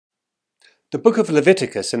The book of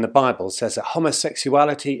Leviticus in the Bible says that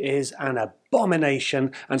homosexuality is an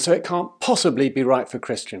abomination, and so it can't possibly be right for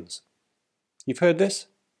Christians. You've heard this?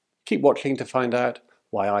 Keep watching to find out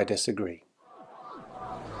why I disagree.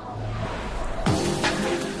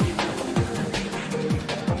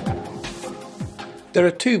 There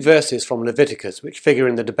are two verses from Leviticus which figure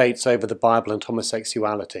in the debates over the Bible and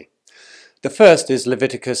homosexuality. The first is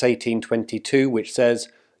Leviticus 18:22, which says,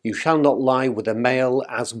 "You shall not lie with a male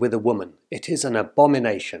as with a woman. It is an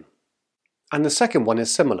abomination." And the second one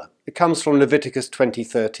is similar. It comes from Leviticus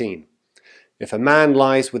 20:13. "If a man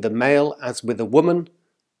lies with a male as with a woman,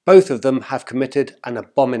 both of them have committed an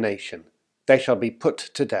abomination. They shall be put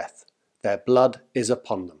to death. Their blood is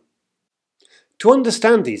upon them." To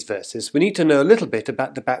understand these verses, we need to know a little bit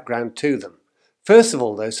about the background to them. First of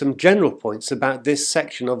all, though, some general points about this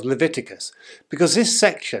section of Leviticus, because this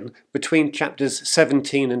section, between chapters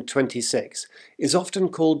 17 and 26, is often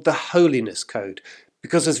called the Holiness Code,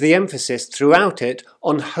 because there's the emphasis throughout it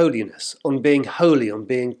on holiness, on being holy, on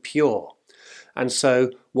being pure. And so,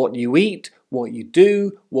 what you eat, what you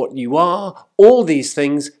do, what you are, all these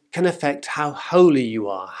things can affect how holy you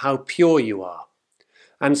are, how pure you are.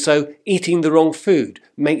 And so, eating the wrong food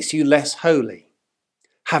makes you less holy.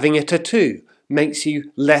 Having a tattoo makes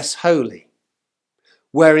you less holy.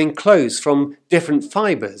 Wearing clothes from different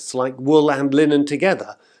fibres, like wool and linen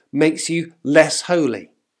together, makes you less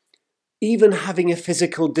holy. Even having a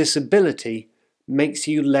physical disability makes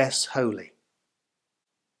you less holy.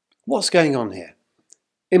 What's going on here?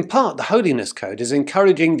 In part, the Holiness Code is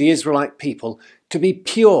encouraging the Israelite people to be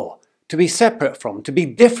pure, to be separate from, to be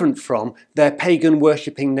different from their pagan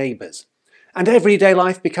worshipping neighbours. And everyday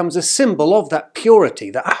life becomes a symbol of that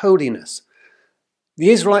purity, that holiness. The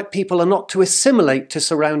Israelite people are not to assimilate to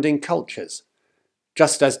surrounding cultures,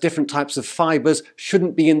 just as different types of fibres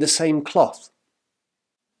shouldn't be in the same cloth.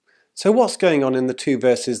 So what's going on in the two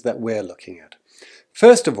verses that we're looking at?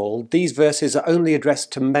 First of all, these verses are only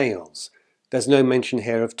addressed to males. There's no mention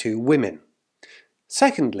here of two women.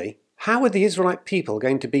 Secondly, how are the Israelite people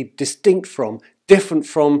going to be distinct from, different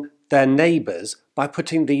from their neighbours by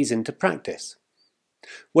putting these into practice?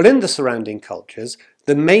 Well, in the surrounding cultures,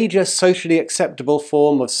 the major socially acceptable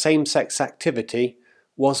form of same-sex activity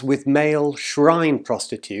was with male shrine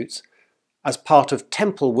prostitutes as part of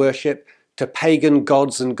temple worship to pagan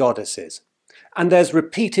gods and goddesses. And there's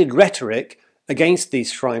repeated rhetoric against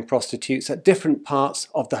these shrine prostitutes at different parts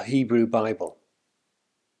of the Hebrew Bible.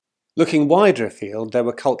 Looking wider afield, there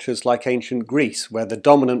were cultures like ancient Greece, where the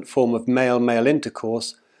dominant form of male-male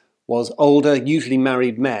intercourse was older, usually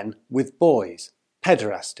married men with boys,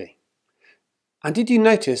 pederasty. And did you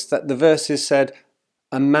notice that the verses said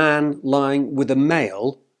a man lying with a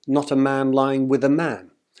male, not a man lying with a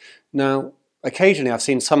man? Now, occasionally I've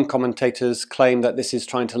seen some commentators claim that this is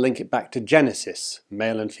trying to link it back to Genesis,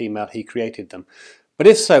 male and female, he created them. But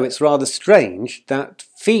if so, it's rather strange that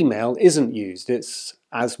female isn't used. It's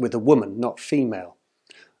as with a woman, not female.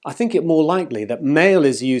 I think it more likely that male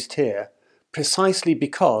is used here precisely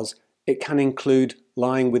because it can include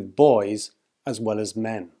lying with boys as well as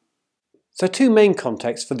men. So two main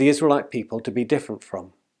contexts for the Israelite people to be different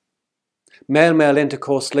from. Male-male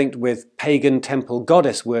intercourse linked with pagan temple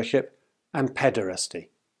goddess worship and pederasty.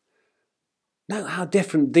 Note how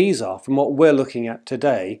different these are from what we're looking at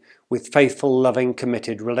today with faithful, loving,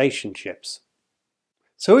 committed relationships.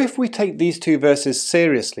 So if we take these two verses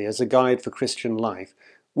seriously as a guide for Christian life,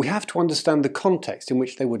 we have to understand the context in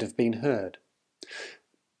which they would have been heard.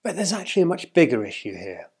 But there's actually a much bigger issue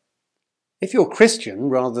here. If you're Christian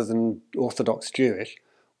rather than Orthodox Jewish,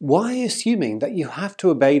 why assuming that you have to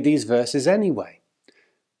obey these verses anyway?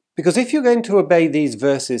 Because if you're going to obey these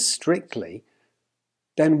verses strictly,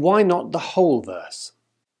 then why not the whole verse?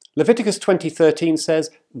 Leviticus 20:13 says,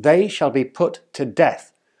 "They shall be put to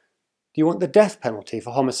death." Do you want the death penalty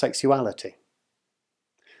for homosexuality?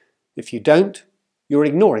 If you don't, you're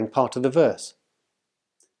ignoring part of the verse.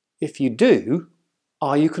 If you do,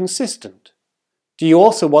 are you consistent? Do you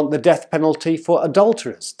also want the death penalty for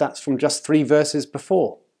adulterers? That's from just 3 verses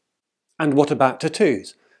before. And what about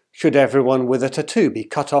tattoos? Should everyone with a tattoo be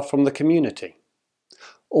cut off from the community?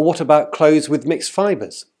 Or what about clothes with mixed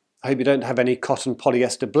fibres? I hope you don't have any cotton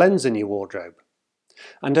polyester blends in your wardrobe.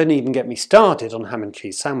 And don't even get me started on ham and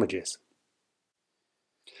cheese sandwiches.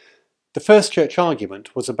 The first church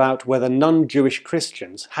argument was about whether non-Jewish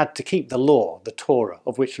Christians had to keep the law, the Torah,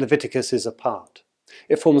 of which Leviticus is a part.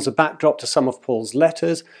 It forms a backdrop to some of Paul's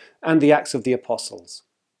letters and the Acts of the Apostles.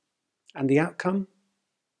 And the outcome?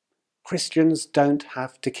 Christians don't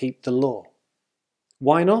have to keep the law.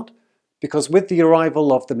 Why not? Because with the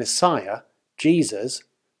arrival of the Messiah, Jesus,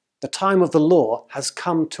 the time of the law has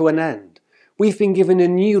come to an end. we've been given a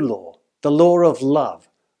new law, the law of love.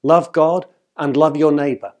 Love God and love your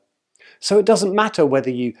neighbour. So it doesn't matter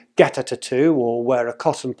whether you get a tattoo or wear a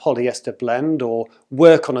cotton polyester blend or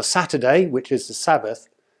work on a Saturday, which is the Sabbath.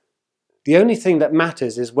 The only thing that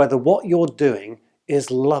matters is whether what you're doing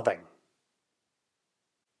is loving.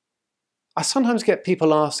 I sometimes get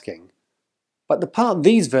people asking, but the part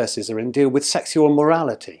these verses are in deal with sexual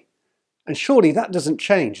morality, and surely that doesn't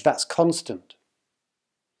change, that's constant.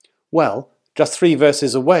 Well, just 3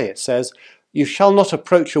 verses away it says, "You shall not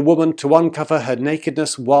approach a woman to uncover her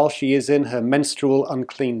nakedness while she is in her menstrual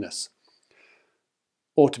uncleanness."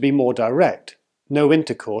 Or to be more direct, no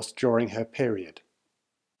intercourse during her period.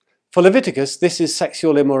 For Leviticus, this is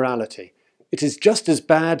sexual immorality. It is just as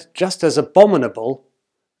bad, just as abominable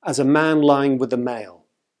as a man lying with a male.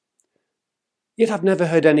 Yet I've never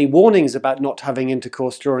heard any warnings about not having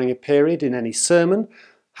intercourse during a period in any sermon,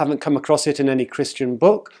 haven't come across it in any Christian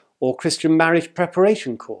book or Christian marriage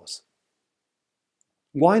preparation course.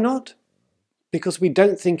 Why not? Because we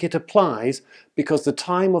don't think it applies, because the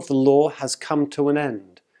time of the law has come to an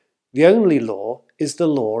end. The only law is the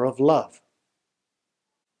law of love.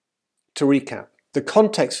 To recap, the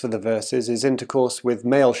context for the verses is intercourse with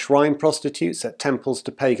male shrine prostitutes at temples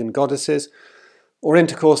to pagan goddesses, or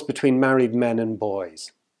intercourse between married men and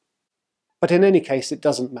boys. But in any case, it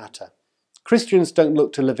doesn't matter. Christians don't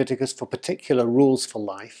look to Leviticus for particular rules for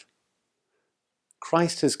life.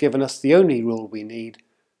 Christ has given us the only rule we need: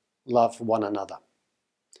 love one another.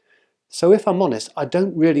 So if I'm honest, I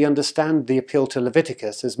don't really understand the appeal to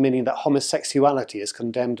Leviticus as meaning that homosexuality is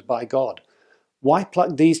condemned by God. Why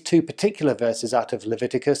pluck these 2 particular verses out of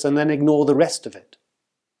Leviticus and then ignore the rest of it?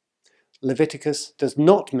 Leviticus does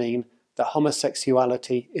not mean that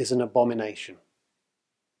homosexuality is an abomination.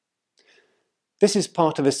 This is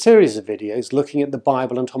part of a series of videos looking at the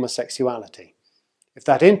Bible and homosexuality. If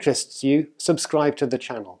that interests you, subscribe to the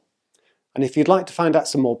channel. And if you'd like to find out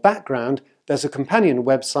some more background, there's a companion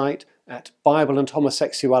website at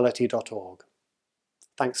bibleandhomosexuality.org.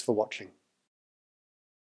 Thanks for watching.